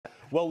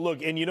Well,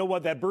 look, and you know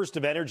what? That burst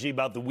of energy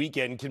about the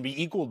weekend can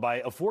be equaled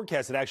by a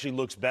forecast that actually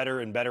looks better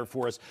and better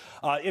for us.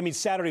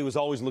 Saturday was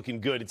always looking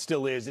good. It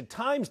still is. At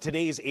times,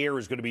 today's air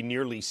is going to be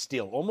nearly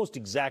still, almost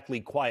exactly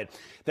quiet.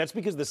 That's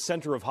because the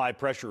center of high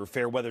pressure or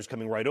fair weather is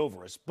coming right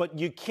over us. But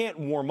you can't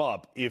warm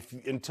up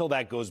until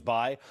that goes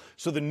by.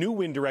 So the new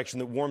wind direction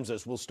that warms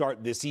us will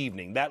start this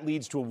evening. That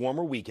leads to a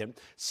warmer weekend.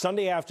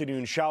 Sunday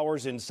afternoon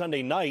showers, and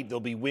Sunday night there'll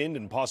be wind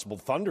and possible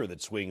thunder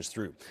that swings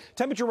through.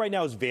 Temperature right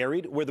now is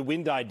varied. Where the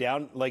wind died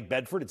down, like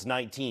Bedford, it's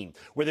 19.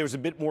 Where there's a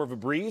bit more of a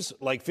breeze,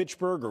 like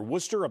Fitchburg or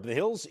Worcester up in the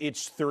hills,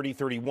 it's 30,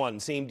 31.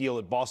 Same deal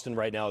at Boston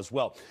right now as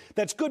well.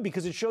 That's good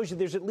because it shows you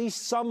there's at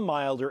least some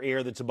milder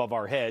air that's above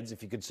our heads,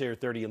 if you consider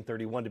 30 and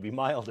 31 to be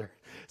milder.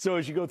 So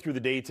as you go through the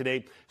day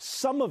today,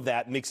 some of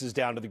that mixes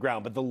down to the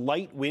ground, but the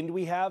light wind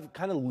we have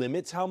kind of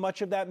limits how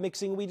much of that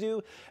mixing we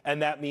do,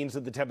 and that means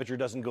that the temperature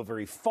doesn't go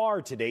very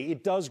far today.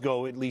 It does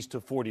go at least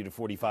to 40 to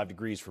 45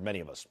 degrees for many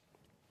of us.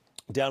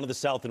 Down to the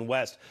south and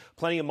west,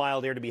 plenty of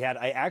mild air to be had.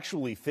 I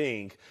actually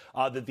think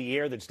that the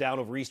air that's down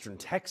over eastern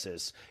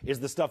Texas is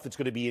the stuff that's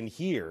going to be in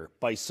here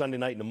by Sunday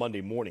night and Monday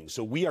morning.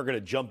 So we are going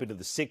to jump into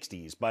the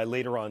 60s by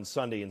later on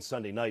Sunday and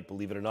Sunday night,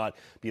 believe it or not.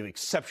 Be an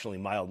exceptionally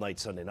mild night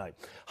Sunday night.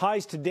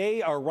 Highs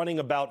today are running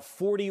about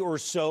 40 or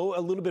so,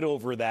 a little bit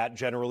over that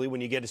generally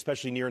when you get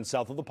especially near and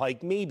south of the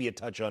Pike, maybe a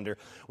touch under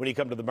when you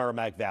come to the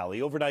Merrimack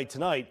Valley. Overnight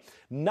tonight,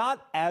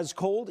 not as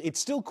cold. It's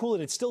still cool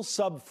and it's still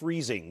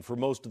sub-freezing for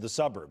most of the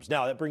suburbs.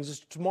 Now, that brings us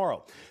to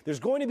tomorrow. There's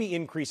going to be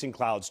increasing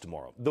clouds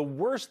tomorrow. The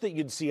worst that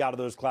you'd see out of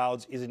those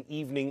clouds is an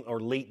evening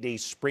or late day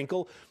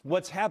sprinkle.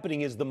 What's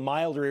happening is the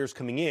milder air is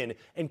coming in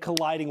and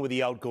colliding with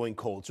the outgoing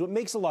cold. So it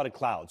makes a lot of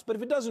clouds. But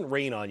if it doesn't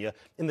rain on you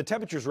and the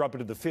temperatures are up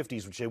into the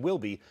 50s, which they will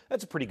be,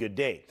 that's a pretty good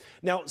day.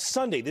 Now,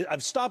 Sunday,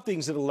 I've stopped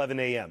things at 11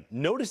 a.m.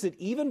 Notice that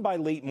even by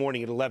late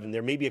morning at 11,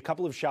 there may be a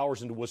couple of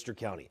showers into Worcester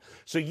County.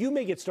 So you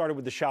may get started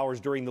with the showers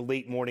during the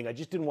late morning. I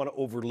just didn't want to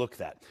overlook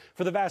that.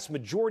 For the vast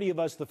majority of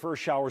us, the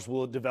first showers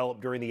will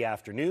develop during the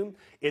afternoon.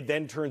 It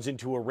then turns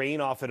into a rain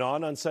off and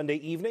on Sunday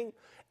evening,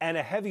 and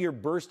a heavier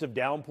burst of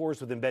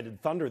downpours with embedded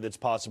thunder that's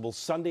possible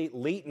Sunday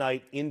late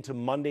night into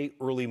Monday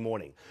early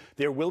morning.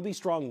 There will be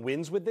strong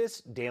winds with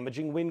this,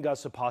 damaging wind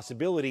gusts a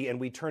possibility, and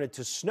we turn it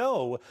to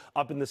snow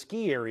up in the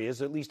ski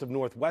areas, at least of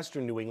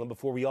northwestern New England,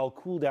 before we all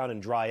cool down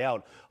and dry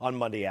out on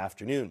Monday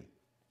afternoon.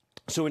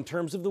 So in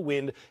terms of the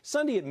wind,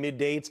 Sunday at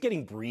midday, it's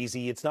getting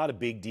breezy. It's not a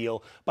big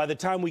deal. By the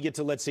time we get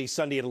to, let's say,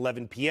 Sunday at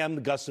 11 p.m.,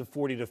 the gusts of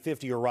 40 to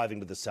 50 are arriving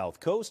to the south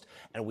coast,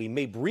 and we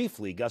may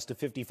briefly gust to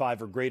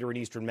 55 or greater in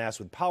eastern Mass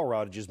with power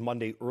outages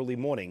Monday early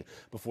morning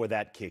before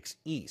that kicks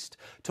east.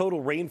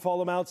 Total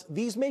rainfall amounts,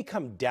 these may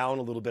come down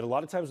a little bit. A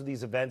lot of times with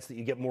these events that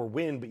you get more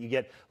wind, but you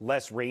get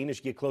less rain as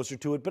you get closer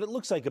to it, but it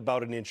looks like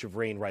about an inch of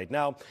rain right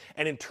now.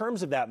 And in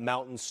terms of that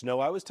mountain snow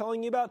I was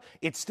telling you about,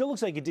 it still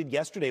looks like it did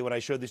yesterday when I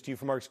showed this to you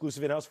from our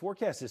exclusive in-house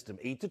forecast system,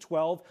 8 to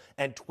 12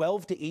 and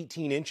 12 to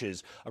 18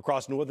 inches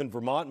across northern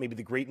Vermont, maybe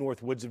the great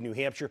north woods of New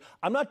Hampshire.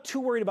 I'm not too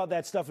worried about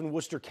that stuff in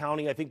Worcester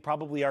County. I think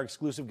probably our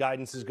exclusive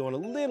guidance is going a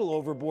little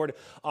overboard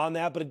on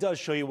that, but it does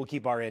show you we'll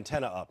keep our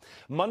antenna up.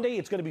 Monday,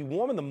 it's going to be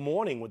warm in the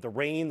morning with the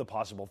rain, the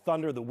possible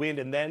thunder, the wind,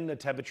 and then the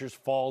temperatures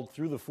fall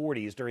through the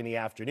 40s during the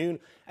afternoon,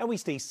 and we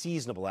stay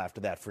seasonable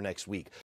after that for next week.